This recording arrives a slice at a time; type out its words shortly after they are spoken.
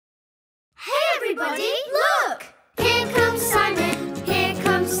Everybody, look! Here comes Simon, here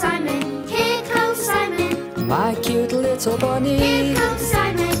comes Simon, here comes Simon. My cute little bunny. Here comes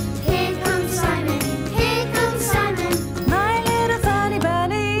Simon, here comes Simon, here comes Simon. My little funny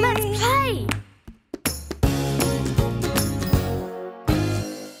bunny. Let's play!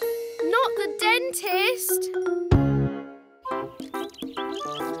 Not the dentist.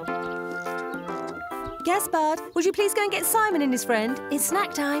 Gaspard, would you please go and get Simon and his friend? It's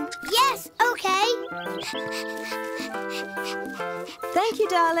snack time. Yes, okay. Thank you,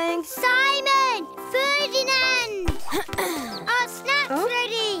 darling. Simon! Ferdinand! Our snack's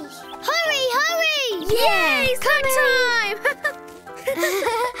ready! Hurry, hurry! Yay! Snack time!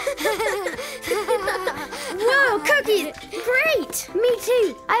 Whoa, cookies! Great! Me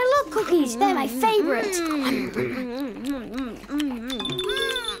too. I love cookies. They're my favourite.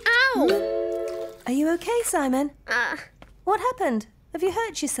 Ow! Are you okay, Simon? What happened? Have you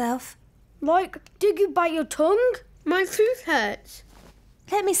hurt yourself? Did you bite your tongue? My tooth hurts.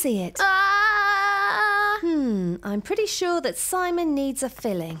 Let me see it. I'm pretty sure that Simon needs a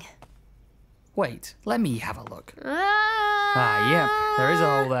filling. Wait, let me have a look. Yep, there is a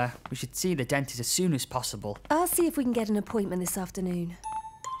hole there. We should see the dentist as soon as possible. I'll see if we can get an appointment this afternoon.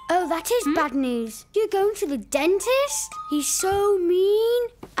 Oh, that is bad news. You're going to the dentist? He's so mean.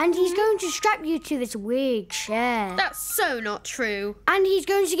 And he's going to strap you to this weird chair. That's so not true. And he's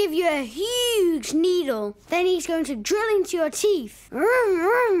going to give you a huge needle. Then he's going to drill into your teeth.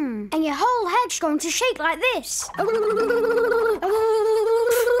 And your whole head's going to shake like this.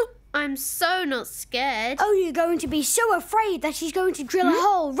 I'm so not scared. Oh, you're going to be so afraid that he's going to drill a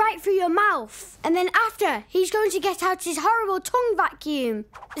hole right through your mouth. And then after, he's going to get out his horrible tongue vacuum.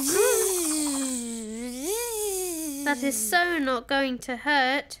 That is so not going to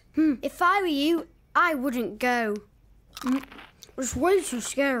hurt. If I were you, I wouldn't go. It's way too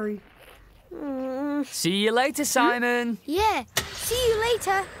scary. See you later, Simon. Yeah, see you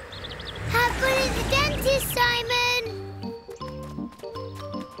later. Have fun at the dentist, Simon!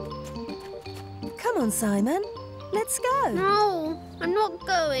 Come on, Simon. Let's go. No, I'm not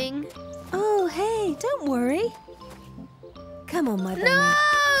going. Oh, hey, don't worry. Come on, my bunny. No!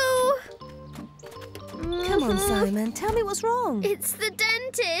 Come on, Simon. Tell me what's wrong. It's the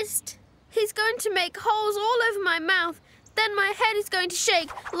dentist. He's going to make holes all over my mouth. Then my head is going to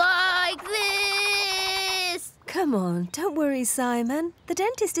shake like this. Come on, don't worry, Simon. The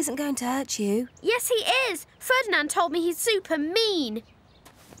dentist isn't going to hurt you. Yes, he is. Ferdinand told me he's super mean.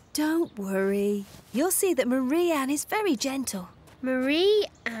 Don't worry. You'll see that Marie-Anne is very gentle.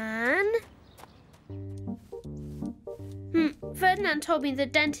 Marie-Anne? Ferdinand told me the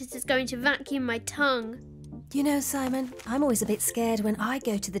dentist is going to vacuum my tongue. You know, Simon, I'm always a bit scared when I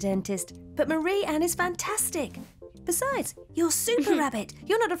go to the dentist, but Marie-Anne is fantastic. Besides, you're Super Rabbit.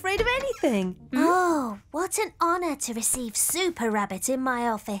 You're not afraid of anything. Oh, what an honour to receive Super Rabbit in my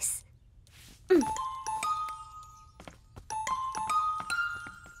office.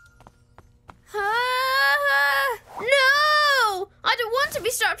 No! I don't want to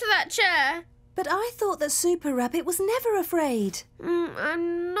be strapped to that chair. But I thought that Super Rabbit was never afraid.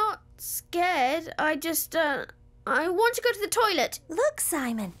 I'm not scared. I just, I want to go to the toilet. Look,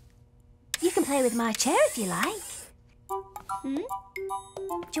 Simon. You can play with my chair if you like. Do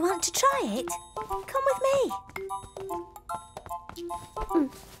you want to try it? Come with me.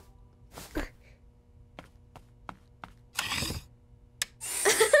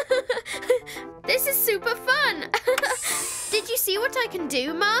 This is super fun. Did you see what I can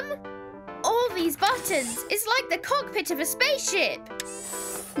do, Mum? All these buttons. It's like the cockpit of a spaceship.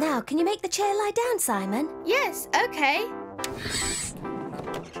 Now, can you make the chair lie down, Simon? Yes, okay.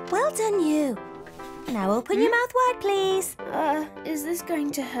 Well done, you. Now open your mouth wide, please. Is this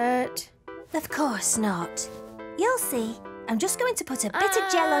going to hurt? Of course not. You'll see. I'm just going to put a bit of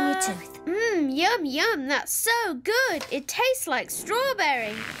gel on your tooth. Yum, yum. That's so good. It tastes like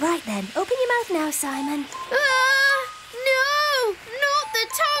strawberry. Right then, open your mouth now, Simon. No! Not the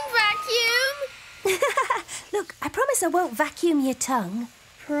tongue vacuum! Look, I promise I won't vacuum your tongue.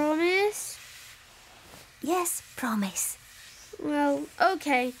 Promise? Yes, promise. Well,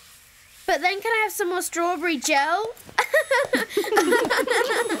 okay. But then can I have some more strawberry gel?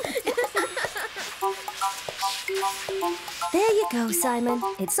 There you go, Simon.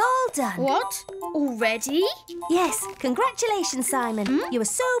 It's all done. What? Already? Yes, congratulations, Simon. You were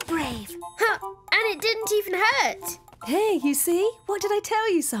so brave. And it didn't even hurt. Hey, you see? What did I tell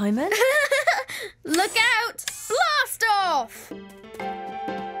you, Simon? Look out! Blast off!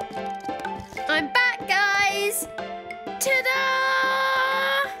 I'm back, guys!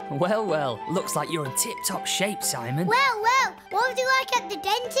 Ta-da! Well, well, looks like you're in tip-top shape, Simon. Well, what was it like at the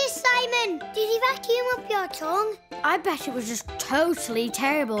dentist, Simon? Did he vacuum up your tongue? I bet it was just totally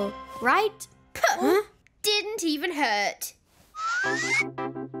terrible, right? Huh? Didn't even hurt.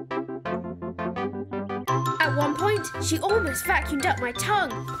 At one point, she almost vacuumed up my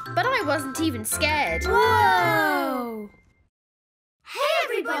tongue, but I wasn't even scared. Whoa! Hey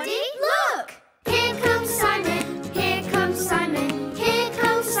everybody, look! Here comes Simon, here comes Simon, here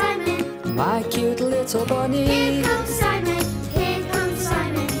comes Simon. My cute little bunny. Here comes Simon, here comes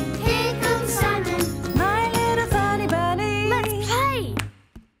Simon, here comes Simon. My little funny bunny. Let's play!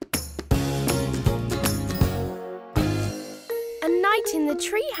 A night in the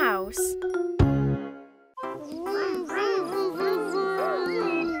treehouse.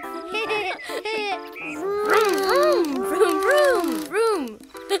 Vroom, vroom, vroom.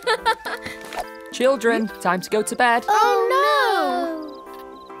 Children, time to go to bed. Oh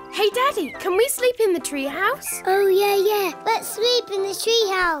no! Hey Daddy, can we sleep in the treehouse? Oh, yeah. Let's sleep in the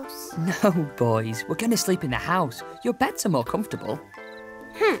treehouse. No, boys, we're going to sleep in the house. Your beds are more comfortable.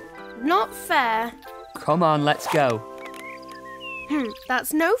 Not fair. Come on, let's go.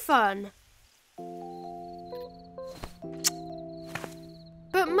 That's no fun.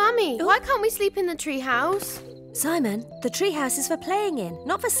 But Mummy, why can't we sleep in the treehouse? Simon, the treehouse is for playing in,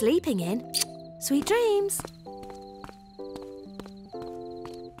 not for sleeping in. Sweet dreams.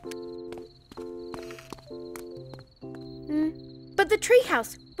 But the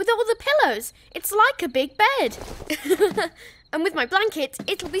treehouse, with all the pillows, it's like a big bed. And with my blanket,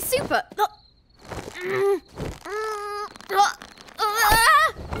 it'll be super.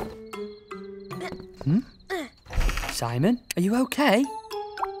 Simon, are you okay?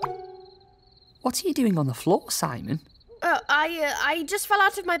 What are you doing on the floor, Simon? I just fell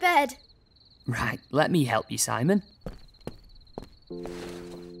out of my bed. Right, let me help you, Simon.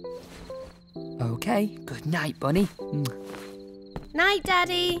 Okay, good night, bunny. Night,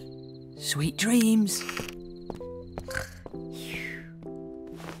 Daddy. Sweet dreams.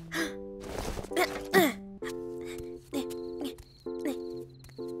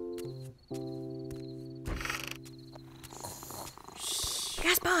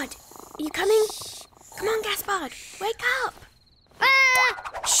 Gaspard, are you coming? Come on, Gaspard, wake up.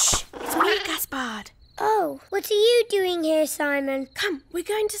 Shh, it's me, Gaspard. Oh, what are you doing here, Simon? Come, we're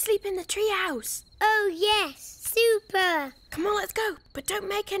going to sleep in the treehouse. Oh, yes, super. Come on, let's go, but don't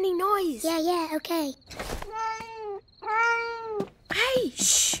make any noise. Yeah, okay. Hey,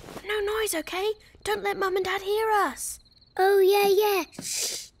 shh, no noise, okay? Don't let Mum and Dad hear us. Oh, yeah.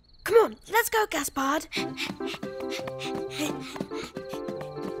 Shh. Come on, let's go, Gaspard.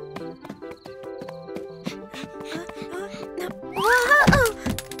 Whoa!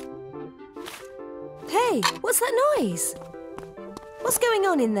 Hey, what's that noise? What's going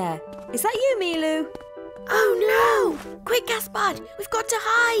on in there? Is that you, Milu? Oh no! Quick, Gaspard, we've got to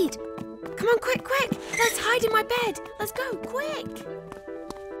hide. Come on, quick. Let's hide in my bed. Let's go, quick.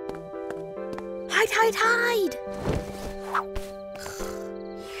 Hide.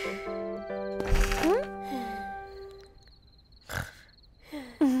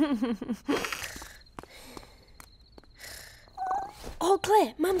 All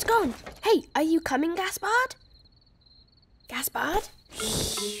clear. Mum's gone. Hey, are you coming, Gaspard? Gaspard?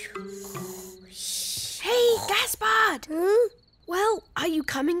 Hey, Gaspard! Well, are you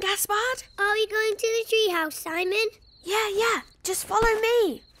coming, Gaspard? Are we going to the treehouse, Simon? Yeah. Just follow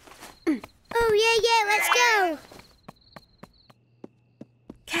me. Oh, yeah, let's go.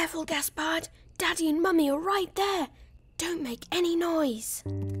 Careful, Gaspard. Daddy and Mummy are right there. Don't make any noise.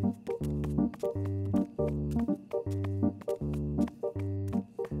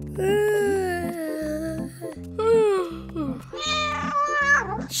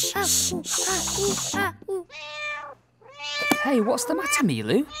 Hey, what's the matter,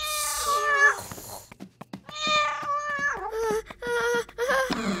 Milu?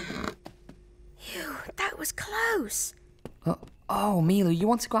 Phew, that was close. Oh, Milu, you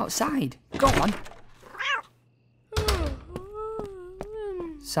want to go outside? Go on.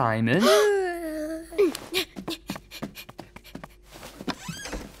 Simon?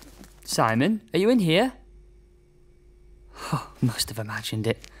 Simon, are you in here? Oh, must have imagined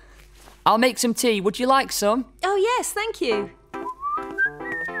it. I'll make some tea. Would you like some? Oh, yes, thank you.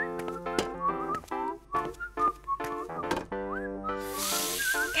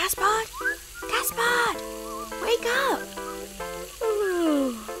 Gaspard! Wake up!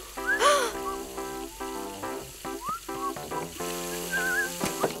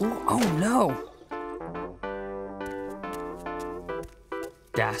 Oh no!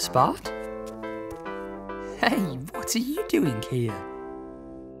 Gaspard? Hey, what are you doing here?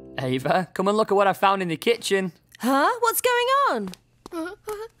 Ava, come and look at what I found in the kitchen. Huh? What's going on?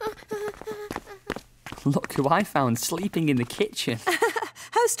 Look who I found sleeping in the kitchen.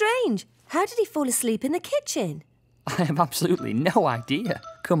 How strange. How did he fall asleep in the kitchen? I have absolutely no idea.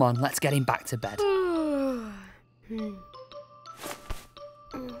 Come on, let's get him back to bed.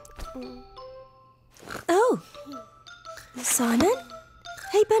 Oh, Simon?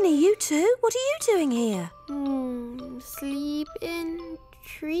 Hey, Bunny, you too? What are you doing here? Sleep in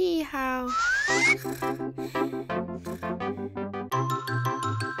treehouse.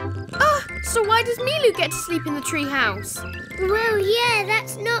 So why does Milu get to sleep in the treehouse? Well, yeah,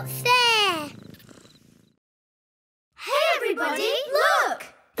 that's not fair. Hey, everybody, look!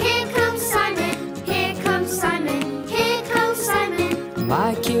 Here comes Simon, here comes Simon, here comes Simon.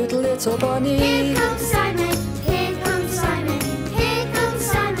 My cute little bunny. Here comes Simon, here comes Simon, here comes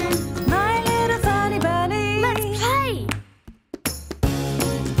Simon. My little funny bunny. Let's play!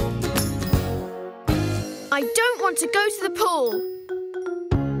 I don't want to go to the pool.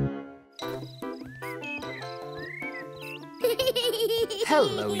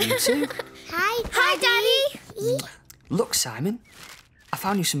 Hello, you two. Hi, Daddy. Look, Simon. I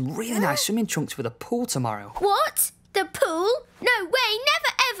found you some really nice swimming trunks for the pool tomorrow. What? The pool? No way,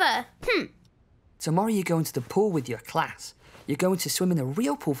 never ever. Tomorrow you're going to the pool with your class. You're going to swim in a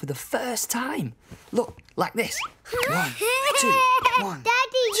real pool for the first time. Look, like this. 1, 2, 1.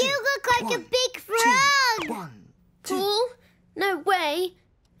 Daddy, two, you look like a 1, big 2, frog. 1, 2. Pool? No way.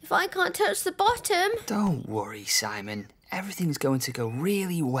 If I can't touch the bottom. Don't worry, Simon. Everything's going to go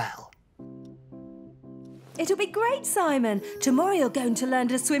really well. It'll be great, Simon. Tomorrow you're going to learn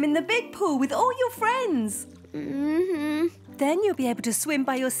to swim in the big pool with all your friends. Then you'll be able to swim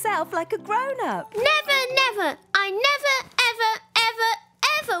by yourself like a grown-up. Never, never. I never, ever, ever,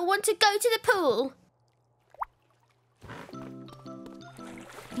 ever want to go to the pool.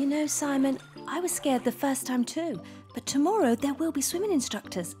 You know, Simon, I was scared the first time too. But tomorrow there will be swimming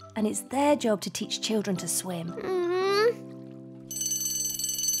instructors, and it's their job to teach children to swim.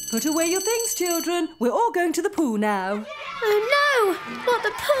 Put away your things, children. We're all going to the pool now. Oh no, not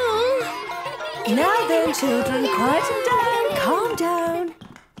the pool. Now then, children, quieten down, calm down.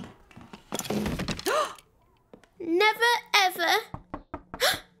 Never, ever.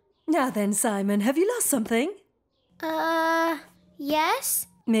 Now then, Simon, have you lost something? Yes?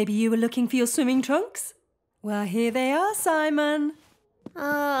 Maybe you were looking for your swimming trunks? Well, here they are, Simon.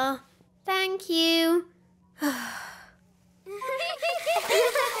 Oh, thank you. I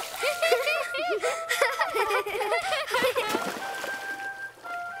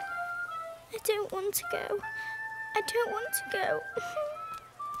don't want to go. I don't want to go.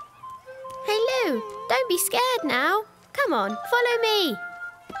 Hey, Lou, don't be scared now. Come on, follow me.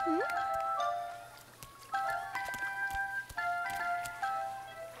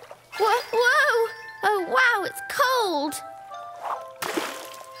 Whoa! Oh, wow, it's cold.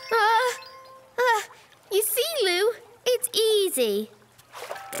 You see, Lou? It's easy.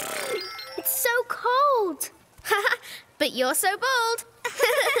 It's so cold. But you're so bold.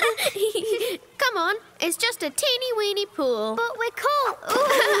 Come on, it's just a teeny weeny pool. But we're cold.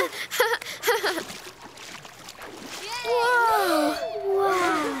 Whoa!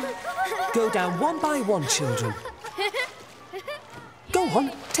 Wow. Go down one by one, children. Go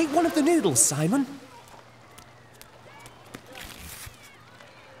on, take one of the noodles, Simon.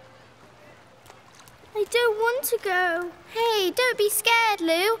 I don't want to go. Hey, don't be scared,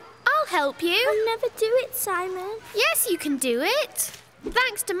 Lou. I'll help you. I'll never do it, Simon. Yes, you can do it.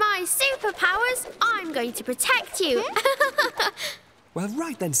 Thanks to my superpowers, I'm going to protect you. Well,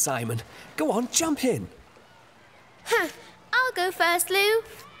 right then, Simon. Go on, jump in. I'll go first, Lou.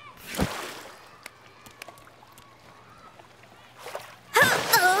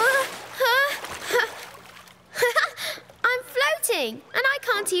 I'm floating, and I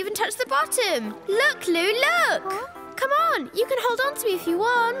can't even touch the bottom. Look, Lou, look. Huh? Come on, you can hold on to me if you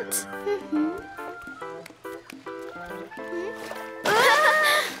want.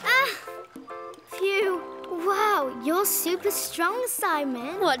 Phew. Wow, you're super strong,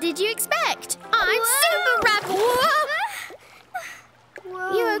 Simon. What did you expect? I'm super rabbit.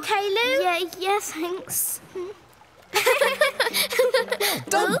 Whoa. You okay, Lou? Yeah, thanks.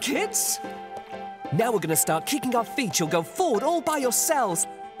 Done, kids. Now we're going to start kicking our feet. You'll go forward all by yourselves.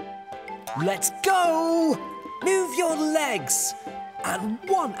 Let's go. Move your legs. And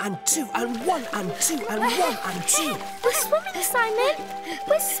 1 and 2 and 1 and 2 and 1 and 2. We're swimming, Simon.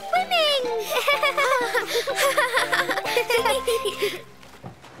 We're swimming.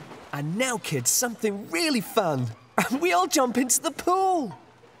 And now, kids, something really fun. And we all jump into the pool.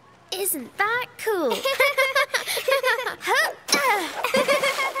 Isn't that cool?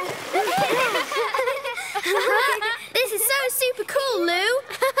 This is so super cool, Lou.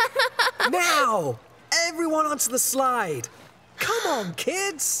 Now, everyone onto the slide. Come on,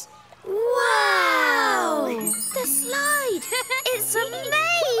 kids. Wow! The slide! It's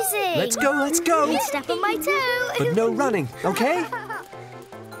amazing! Let's go, let's go. Step on my toe. But no running, okay?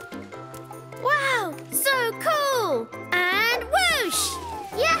 Wow! So cool! And whoosh!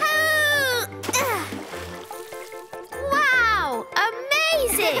 Yahoo! Wow!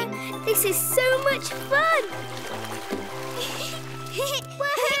 Amazing! This is so much fun!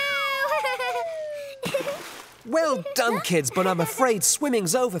 Well done, kids, but I'm afraid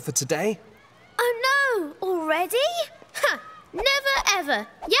swimming's over for today. Oh no! Already? Ha! Never ever!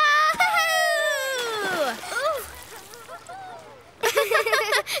 Yahoo!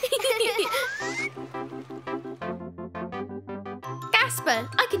 Gasper,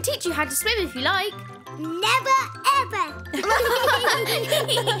 I can teach you how to swim if you like. Never ever.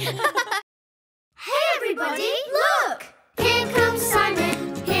 Hey everybody, look! Here comes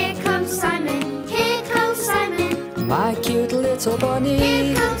Simon, here comes Simon, here comes Simon. My cute little bunny.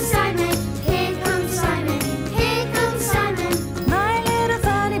 Here comes Simon, here comes Simon, here comes Simon. My little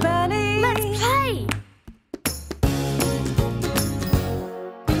funny bunny. Let's play!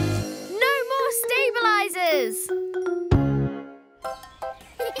 No more stabilizers!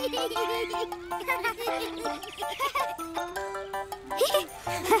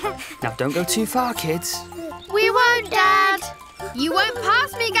 Now don't go too far, kids. We won't, Dad! You won't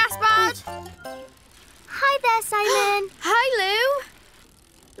pass me, Gaspard! Hi there, Simon. Hi, Lou!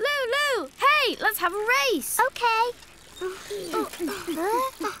 Lou! Hey, let's have a race! Okay.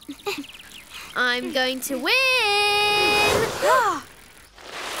 I'm going to win!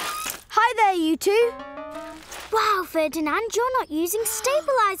 Hi there, you two. Wow, Ferdinand, you're not using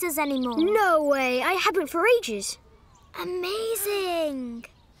stabilizers anymore. No way, I haven't for ages. Amazing.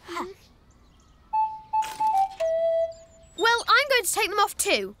 Well, I'm going to take them off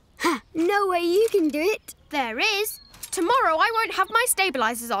too. No way you can do it. There is. Tomorrow I won't have my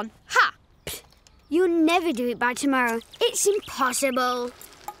stabilizers on. Ha! You'll never do it by tomorrow. It's impossible.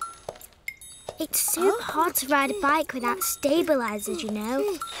 It's so hard to ride a bike without stabilizers, you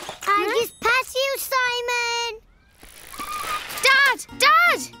know. I just passed you, Simon. Dad!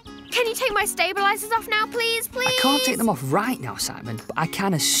 Can you take my stabilizers off now, please? I can't take them off right now, Simon, but I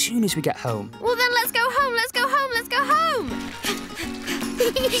can as soon as we get home. Well, then let's go home, let's go home, let's go home!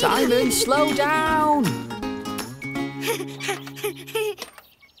 Simon, slow down!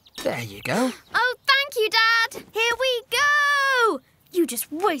 There you go. Oh, thank you, Dad! Here we go! You just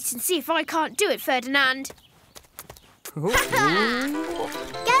wait and see if I can't do it, Ferdinand. Go,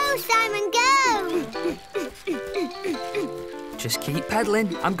 Simon, go. Just keep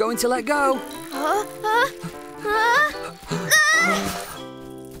pedaling. I'm going to let go.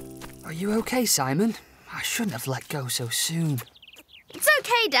 Are you okay, Simon? I shouldn't have let go so soon. It's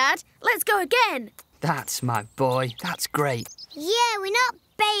okay, Dad. Let's go again. That's my boy. That's great. Yeah, we're not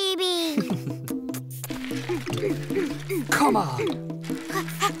babies. Come on.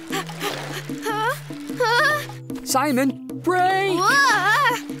 Simon, brake!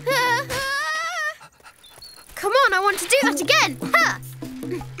 Come on, I want to do that again.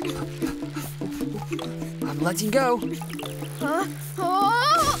 I'm letting go.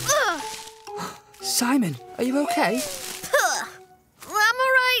 Simon, are you okay?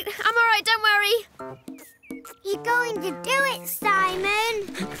 I'm all right, don't worry. You're going to do it, Simon.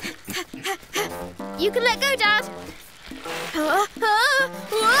 You can let go, Dad. Oh.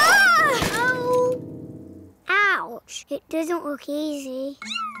 Ouch. It doesn't look easy.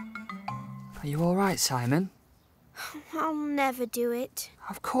 Are you all right, Simon? I'll never do it.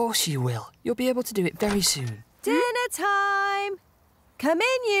 Of course you will. You'll be able to do it very soon. Dinner time. Come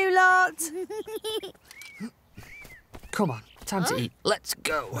in, you lot. Come on, time to eat. Let's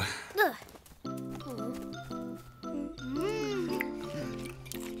go.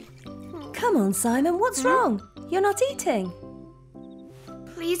 Come on, Simon, what's wrong? You're not eating.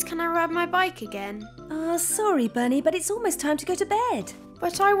 Please, can I ride my bike again? Oh, sorry, Bunny, but it's almost time to go to bed.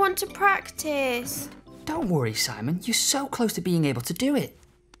 But I want to practice. Don't worry, Simon. You're so close to being able to do it.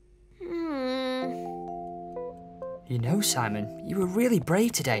 You know, Simon, you were really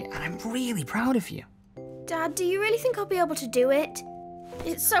brave today, and I'm really proud of you. Dad, do you really think I'll be able to do it?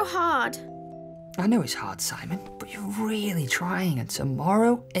 It's so hard. I know it's hard, Simon, but you're really trying, and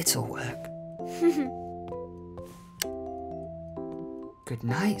tomorrow it'll work. Good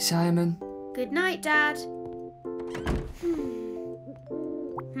night, Simon. Good night, Dad.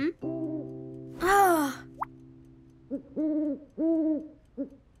 Oh.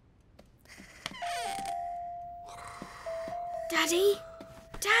 Daddy?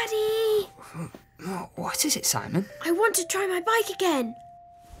 What is it, Simon? I want to try my bike again.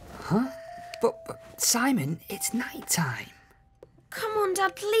 Huh? But Simon, it's night time. Come on,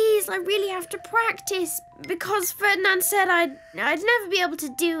 Dad, please. I really have to practice because Ferdinand said I'd never be able to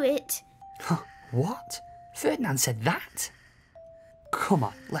do it. What? Ferdinand said that? Come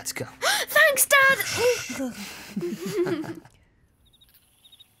on, let's go. Thanks, Dad!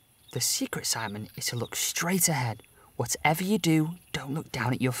 The secret, Simon, is to look straight ahead. Whatever you do, don't look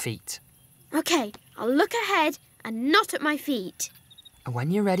down at your feet. OK, I'll look ahead and not at my feet. And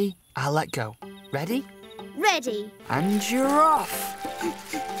when you're ready, I'll let go. Ready? Ready. And you're off.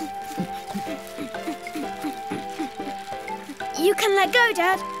 You can let go,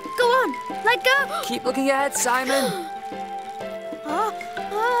 Dad. Go on, let go. Keep looking ahead, Simon.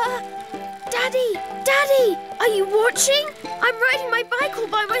 Daddy, are you watching? I'm riding my bike all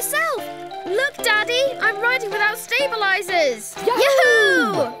by myself. Look, Daddy, I'm riding without stabilizers.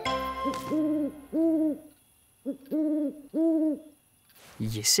 Yahoo!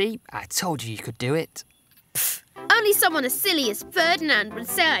 You see, I told you could do it. Only someone as silly as Ferdinand would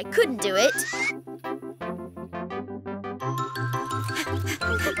say I couldn't do it.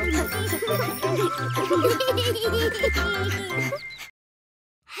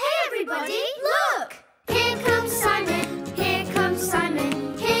 Hey everybody, look! Here comes Simon, here comes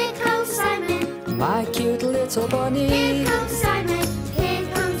Simon, here comes Simon. My cute little bunny. Here comes Simon, here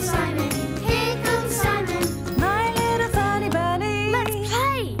comes Simon, here comes Simon. My little funny bunny. Let's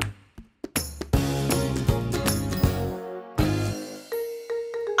play!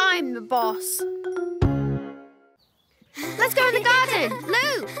 I'm the boss. Let's go in the garden.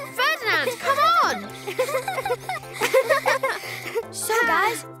 Lou, Ferdinand, come on! So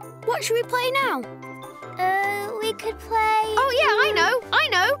guys, what should we play now? We could play... Oh yeah, I know.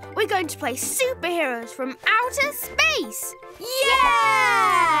 We're going to play superheroes from outer space.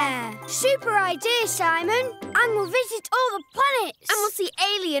 Yeah! Super idea, Simon. And we'll visit all the planets. And we'll see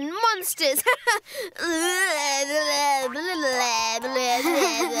alien monsters.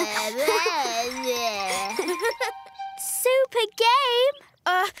 Super game!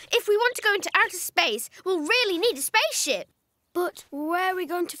 If we want to go into outer space, we'll really need a spaceship. But where are we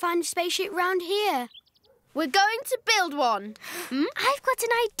going to find a spaceship round here? We're going to build one. I've got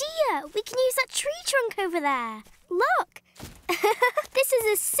an idea. We can use that tree trunk over there. Look. This is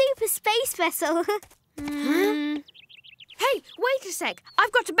a super space vessel. Hey, wait a sec.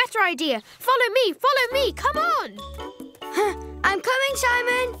 I've got a better idea. Follow me. Come on. I'm coming,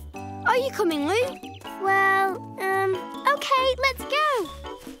 Simon. Are you coming, Lou? Well, okay, let's go.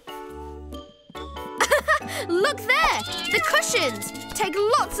 Look there, the cushions. Take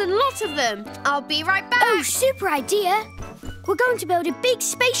lots and lots of them. I'll be right back. Oh, super idea. We're going to build a big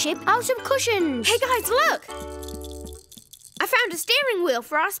spaceship out of cushions. Hey guys, look. I found a steering wheel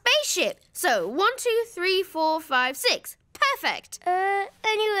for our spaceship. So 1, 2, 3, 4, 5, 6. Perfect.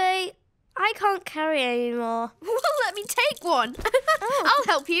 Anyway, I can't carry anymore. Well, let me take one. I'll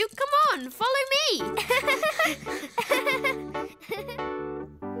help you. Come on, follow me.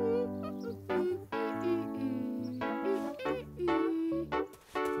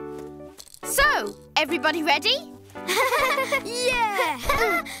 So, everybody ready?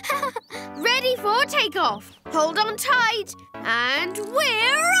 Yeah! Ready for takeoff. Hold on tight. And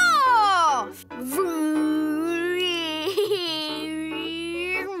we're off!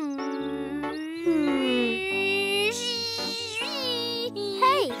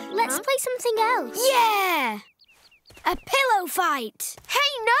 Hey, let's play something else. Yeah! A pillow fight. Hey,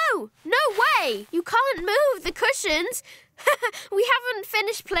 no way. You can't move the cushions. We haven't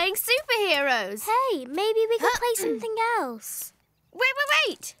finished playing superheroes. Hey, maybe we could play something else.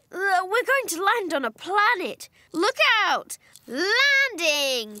 Wait. We're going to land on a planet. Look out.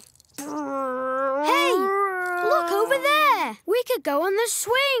 Landing. Hey, look over there. We could go on the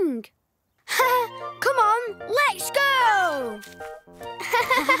swing. Come on, let's go.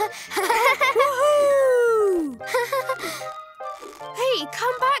 Woohoo! Hey,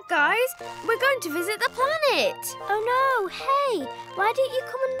 come back, guys. We're going to visit the planet. Oh no, hey, why don't you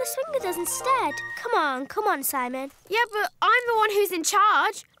come on the swing with us instead? Come on, Simon. Yeah, but I'm the one who's in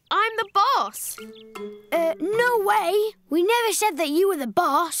charge. I'm the boss. No way. We never said that you were the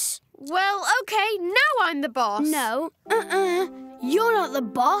boss. Well, okay, now I'm the boss. No, you're not the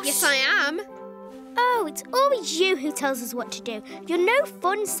boss. Yes, I am. Oh, it's always you who tells us what to do. You're no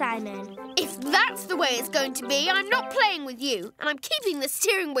fun, Simon. If that's the way it's going to be, I'm not playing with you, and I'm keeping the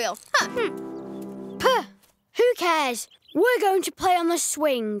steering wheel. Puh! Who cares? We're going to play on the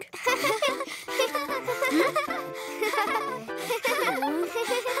swing.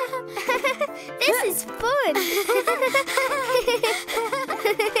 This is fun.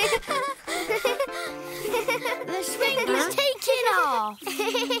 The swing is taking off.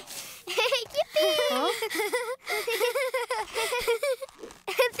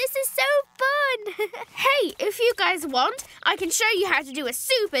 guys want, I can show you how to do a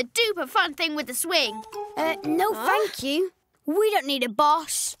super duper fun thing with the swing. No, thank you. We don't need a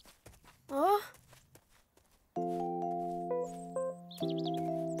boss. Oh.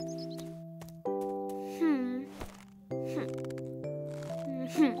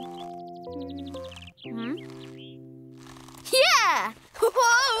 Yeah!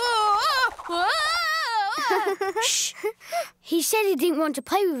 Shh. He said he didn't want to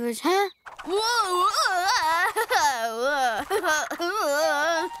play with us, huh?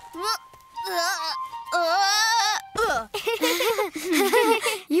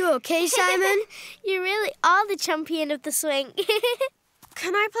 You okay, Simon? You really are the champion of the swing.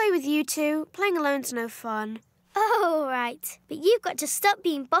 Can I play with you two? Playing alone's no fun. Oh, right. But you've got to stop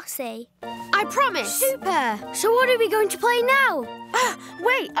being bossy. I promise. Super. So what are we going to play now?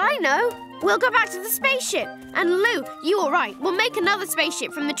 Wait, I know. We'll go back to the spaceship. And Lou, you all right? We'll make another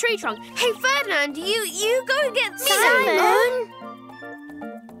spaceship from the tree trunk. Hey, Ferdinand, you go and get Simon!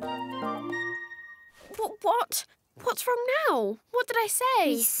 What? What's wrong now? What did I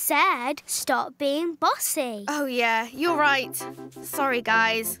say? He said stop being bossy. Oh, yeah, you're right. Sorry,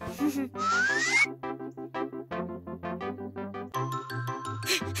 guys.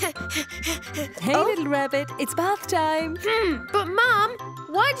 Hey, little rabbit, it's bath time. But, Mum,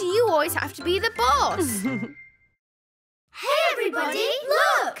 why do you always have to be the boss? Hey, everybody,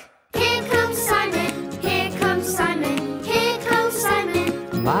 look! Here comes Simon, here comes Simon, here comes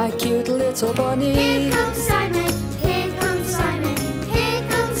Simon. My cute little bunny. Here comes Simon, here comes Simon, here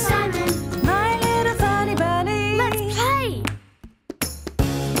comes Simon. My little funny bunny. Let's play!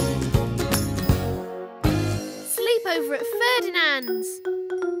 Sleep over at Ferdinand's.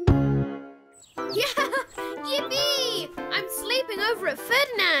 Yeah! Yippee! I'm sleeping over at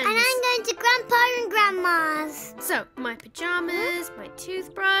Ferdinand's. And I'm going to Grandpa and Grandma's. So, my pyjamas, my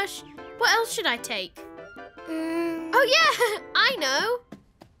toothbrush. What else should I take? Oh, yeah! I know!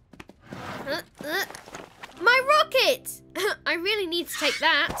 My rocket! I really need to take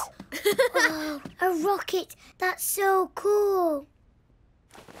that. Oh, a rocket. That's so cool.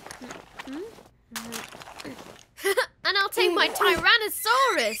 And I'll take my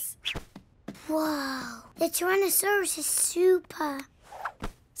Tyrannosaurus. Wow. The Tyrannosaurus is super.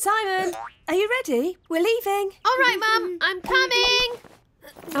 Simon, are you ready? We're leaving. All right, Mum, I'm coming.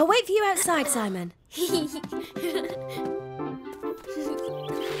 I'll wait for you outside, Simon.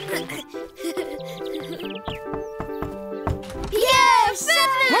 Yes!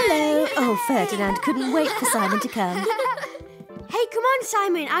 Hello. Oh, Ferdinand couldn't wait for Simon to come. Hey, come on,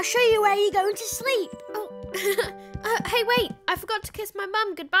 Simon. I'll show you where you're going to sleep. Oh. Hey, wait. I forgot to kiss my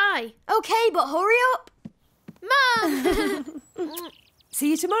mum goodbye. Okay, but hurry up. Mum! See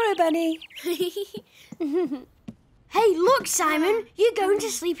you tomorrow, Bunny. Hey, look, Simon. You're going to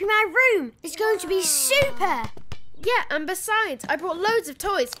sleep in my room. It's going to be super. Yeah, and besides, I brought loads of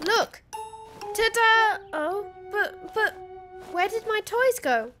toys. Look. Ta-da! Oh, but where did my toys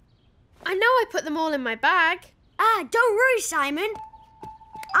go? I know I put them all in my bag. Don't worry, Simon.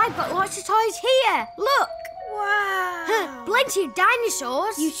 I've got lots of toys here. Look. Wow. Plenty of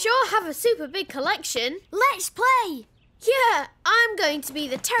dinosaurs. You sure have a super big collection. Let's play. Yeah, I'm going to be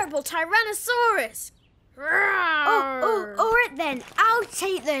the terrible Tyrannosaurus. Oh, all right then. I'll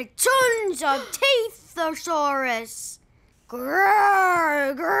take the tons of Teethosaurus.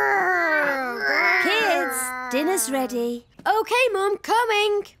 Grrr, grrr, grrr. Kids, dinner's ready. Okay, Mum,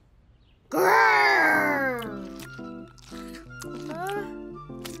 coming. Grrr.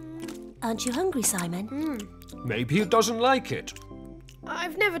 Aren't you hungry, Simon? Maybe he doesn't like it.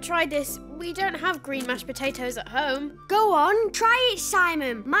 I've never tried this. We don't have green mashed potatoes at home. Go on, try it,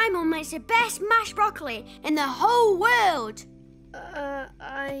 Simon. My mum makes the best mashed broccoli in the whole world.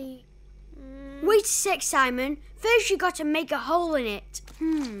 Wait a sec, Simon. First you got to make a hole in it.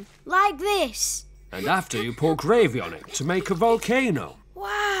 Like this. And after you pour gravy on it to make a volcano.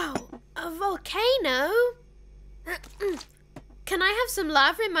 Wow, a volcano? Can I have some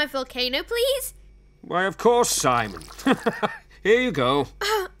lava in my volcano, please? Why, of course, Simon. Here you go.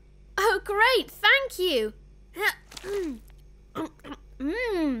 Oh, great, thank you.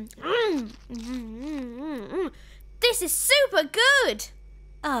 This is super good.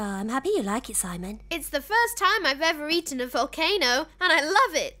 Ah, I'm happy you like it, Simon. It's the first time I've ever eaten a volcano, and I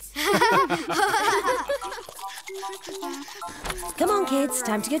love it. Come on, kids,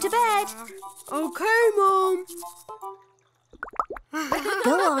 time to go to bed. Okay, Mum.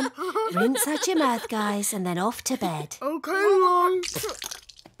 Go on, rinse out your mouth, guys, and then off to bed. Okay, Mum.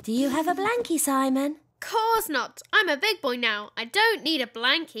 Do you have a blankie, Simon? Course not. I'm a big boy now. I don't need a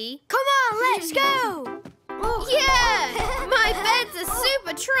blankie. Come on, let's go. Yeah! My bed's a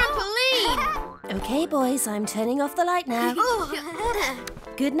super trampoline! OK, boys, I'm turning off the light now.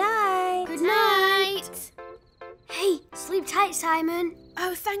 Good night. Good night. Hey, sleep tight, Simon.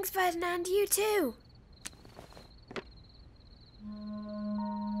 Oh, thanks, Ferdinand. You too.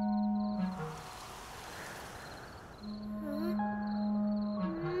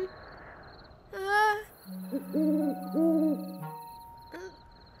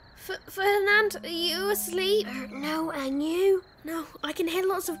 Ferdinand, are you asleep? No, and you? No, I can hear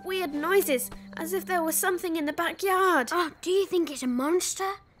lots of weird noises, as if there was something in the backyard. Oh, do you think it's a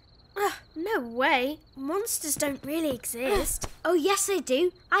monster? No way. Monsters don't really exist. Oh, yes, they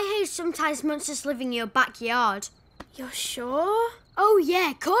do. I heard sometimes monsters live in your backyard. You're sure? Oh,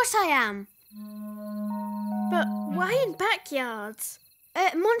 yeah, of course I am. But why in backyards?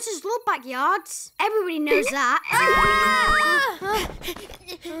 Monsters love backyards. Everybody knows that.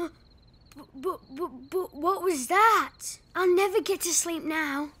 But what was that? I'll never get to sleep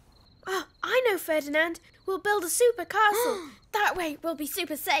now. Oh, I know, Ferdinand. We'll build a super castle. That way we'll be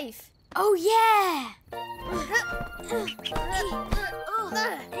super safe. Oh, yeah.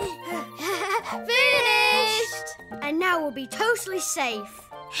 Finished! And now we'll be totally safe.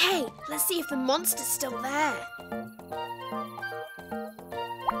 Hey, let's see if the monster's still there.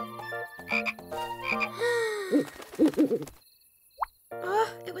 Oh,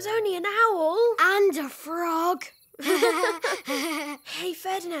 it was only an owl. And a frog. Hey,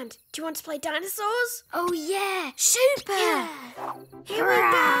 Ferdinand, do you want to play dinosaurs? Oh, yeah. Super. Yeah. Here we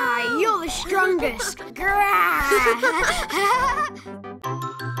go. You're the strongest.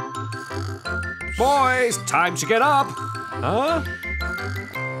 Boys, time to get up. Huh?